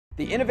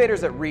The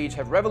innovators at Ruige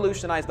have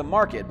revolutionized the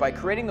market by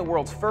creating the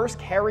world's first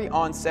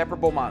carry-on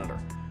separable monitor.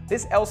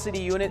 This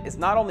LCD unit is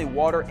not only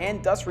water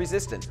and dust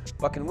resistant,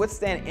 but can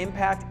withstand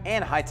impact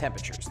and high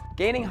temperatures.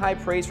 Gaining high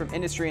praise from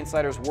industry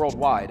insiders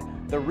worldwide,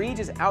 the Ruige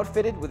is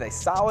outfitted with a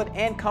solid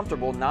and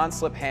comfortable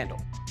non-slip handle.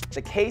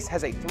 The case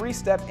has a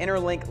 3-step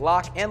interlink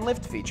lock and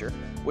lift feature,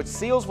 which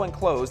seals when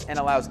closed and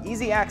allows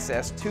easy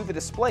access to the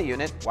display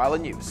unit while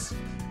in use.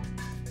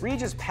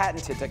 Ruige's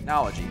patented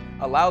technology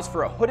allows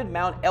for a hooded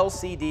mount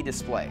LCD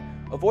display,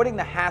 avoiding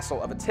the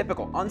hassle of a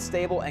typical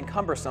unstable and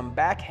cumbersome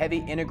back-heavy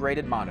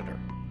integrated monitor.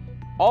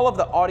 All of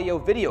the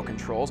audio-video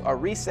controls are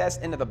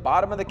recessed into the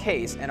bottom of the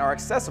case and are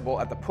accessible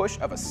at the push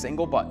of a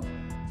single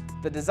button.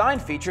 The design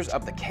features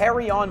of the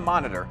Carry-On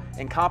monitor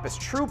encompass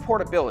true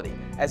portability,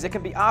 as it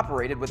can be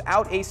operated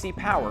without AC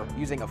power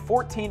using a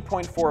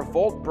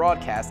 14.4-volt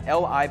broadcast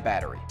Li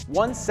battery.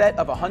 One set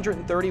of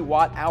 130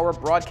 watt-hour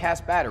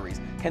broadcast batteries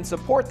can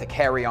support the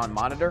Carry-On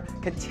monitor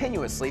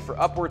continuously for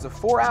upwards of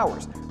 4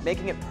 hours,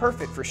 making it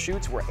perfect for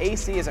shoots where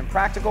AC is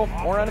impractical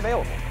or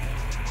unavailable.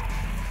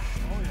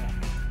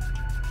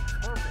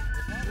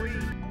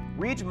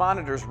 Ruige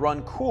monitors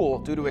run cool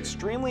due to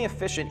extremely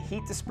efficient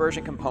heat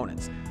dispersion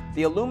components.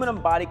 The aluminum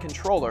body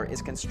controller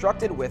is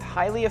constructed with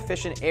highly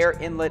efficient air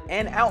inlet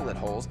and outlet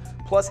holes,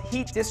 plus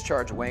heat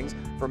discharge wings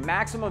for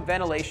maximum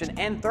ventilation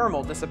and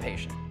thermal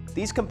dissipation.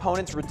 These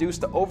components reduce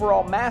the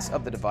overall mass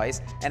of the device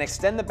and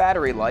extend the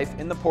battery life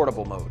in the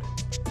portable mode.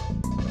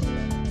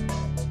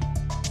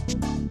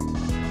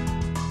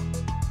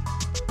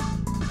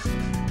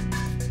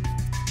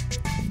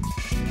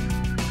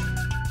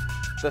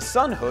 The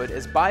Sun Hood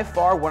is by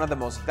far one of the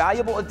most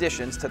valuable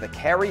additions to the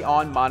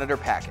Carry-On monitor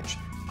package.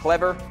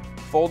 Clever,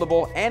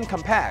 foldable, and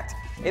compact,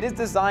 it is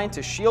designed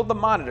to shield the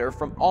monitor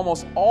from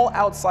almost all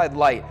outside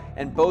light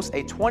and boasts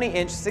a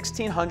 20-inch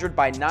 1600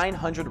 by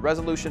 900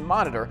 resolution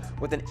monitor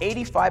with an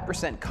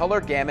 85%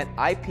 color gamut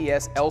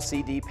IPS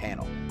LCD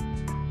panel.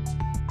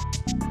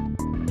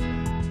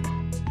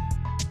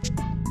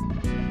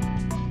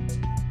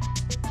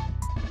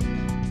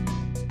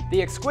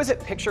 The exquisite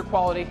picture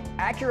quality,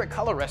 accurate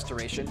color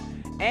restoration,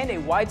 and a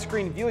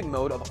widescreen viewing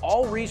mode of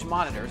all Ruige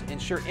monitors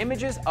ensure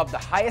images of the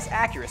highest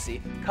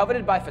accuracy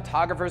coveted by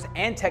photographers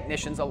and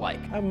technicians alike.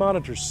 That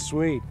monitor's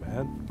sweet,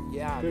 man.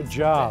 Yeah. Good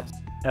job.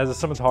 As a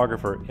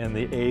cinematographer, in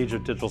the age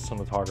of digital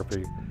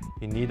cinematography,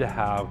 you need to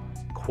have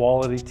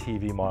quality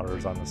TV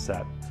monitors on the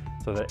set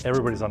so that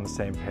everybody's on the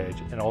same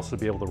page and also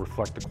be able to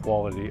reflect the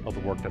quality of the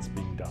work that's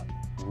being done.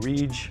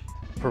 Ruige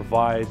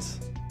provides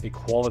a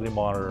quality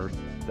monitor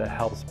that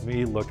helps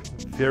me look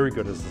very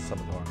good as a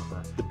cinematographer.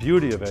 The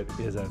beauty of it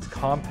is that it's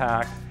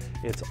compact,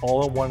 it's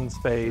all in one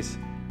space,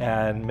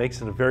 and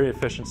makes it a very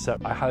efficient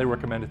set. I highly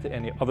recommend it to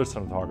any other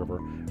cinematographer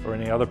or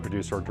any other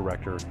producer or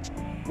director.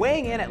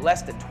 Weighing in at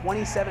less than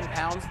 27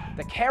 pounds,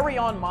 the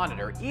Carry-On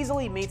monitor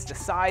easily meets the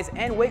size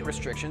and weight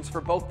restrictions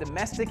for both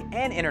domestic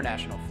and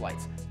international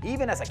flights,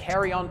 even as a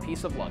carry-on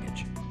piece of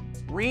luggage.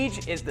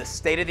 Ruige is the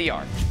state of the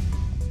art.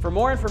 For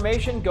more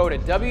information, go to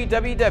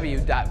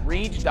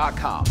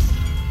www.ruige.com.